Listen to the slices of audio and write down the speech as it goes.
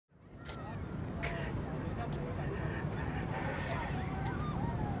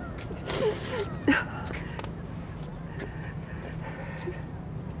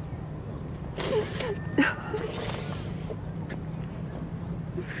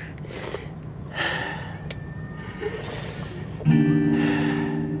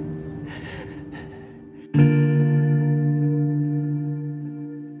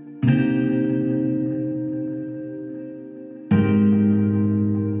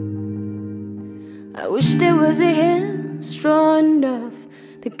I wish there was a hand strong enough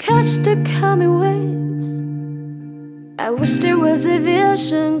to catch the coming waves. I wish there was a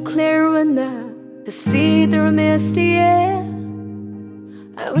vision clear enough to see through misty air.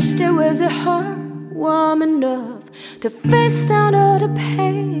 I wish there was a heart warm enough to face down all the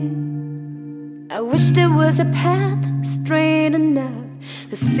pain. I wish there was a path straight enough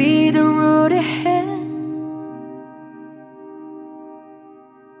to see the road ahead.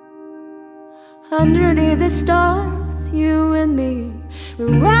 Underneath the stars, you and me, we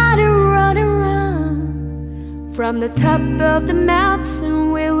run and run and run. From the top of the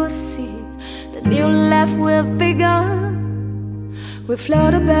mountain we will see the new life we've begun. We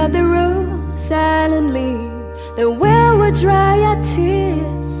float above the road silently, the well will dry our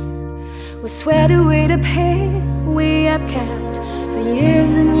tears. We sweat away the pain we have kept for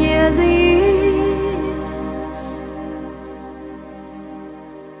years and years and years.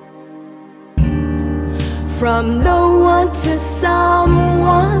 From no one to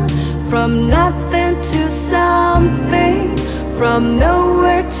someone, from nothing to something, from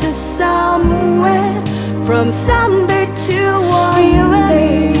nowhere to somewhere, from someday to one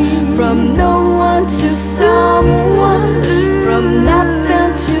day.